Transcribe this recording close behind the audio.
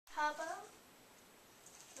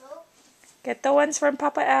Get the ones from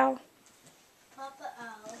Papa Al. Papa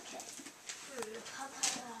Al, okay. Papa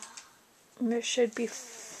Al. There should be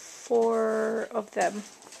 4 of them.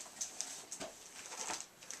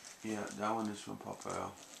 Yeah, that one is from Papa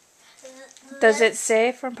Al. Does it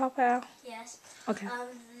say from Papa Al? Yes. Okay.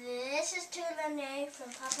 This is to Lene from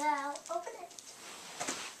Papa Al. Open it.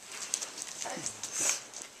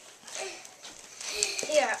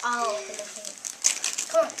 Here, I'll open it for you.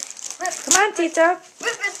 Come on. Rip. Come on, Tita.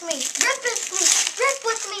 Rip with me. Rip with me. Rip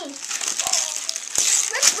with me.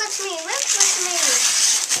 Rip with me. Rip with me.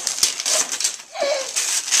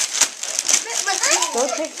 Rip with me. Go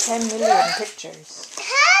take 10 million pictures.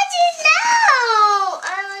 How'd you know?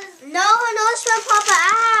 No one knows from Papa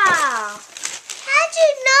Al. How'd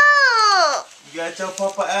you know? You gotta tell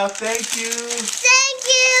Papa Al thank you. Thank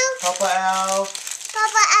you. Papa Al.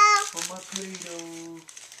 Papa Al. For my Play-Doh.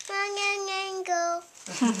 Go.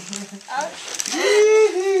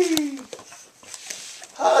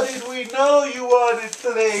 How did we know you wanted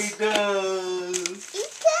Play-Doh?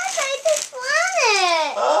 Because I just want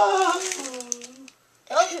it. Oh.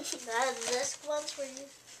 This one's for you.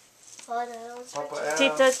 Oh, that one's for Papa Al.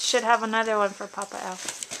 Tita should have another one for Papa Al.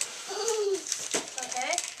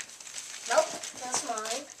 Okay. Nope, that's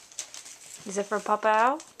mine. Is it for Papa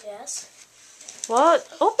Al? Yes. Well,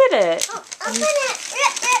 open it. Oh, open it.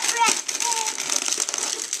 Rip, rip, rip.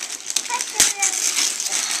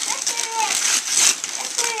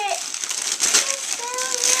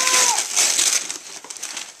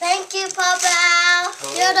 Thank you, Papa Al.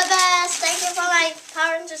 You're the best. Thank you for my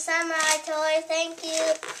Power Rangers Samurai toy. Thank you.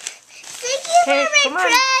 Thank you Okay, for come my on.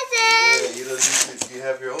 present. Yeah, you don't need to. You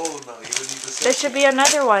have your own now. You don't need to. There should be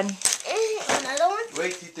another one. Another one?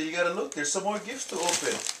 Wait, Tita, you gotta look. There's some more gifts to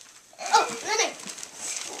open. Oh, Nene.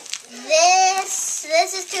 This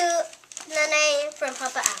is to Nene from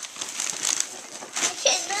Papa Al. I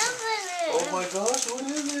can't open it. Oh my gosh, what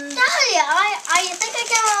is it? Dahlia, I think I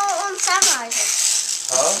get my own samuraizer.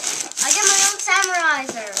 Huh? I get my own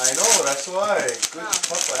samuraizer. I know, that's why. Good. Oh.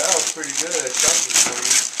 Papa Al's pretty good at shopping for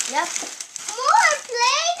you. Yep. More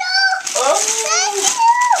Play-Doh. Oh. Thank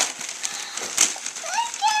you.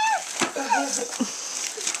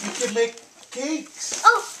 You can make cakes.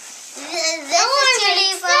 Oh, this is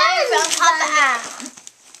chili fry from Papa Al.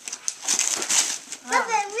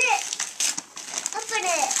 Open it. Open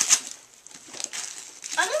it.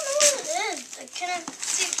 I don't know what it is. I cannot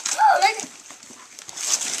see. Oh, like it.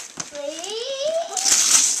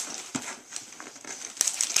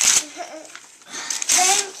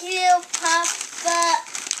 Thank you, Papa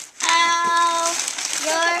Al.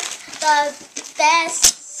 You're the best.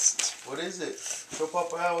 What is it? Show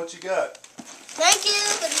Papa Al what you got. Thank you,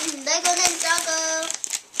 Lego Ninjago.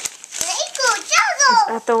 Lego Is Ninjago.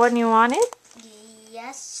 that the one you wanted?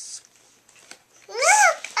 Yes.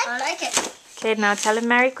 Look, I like it. Okay, now tell him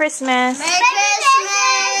Merry Christmas. Merry Look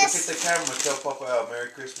Christmas. at the camera. Tell Papa Al Merry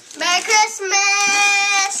Christmas. Merry Christmas.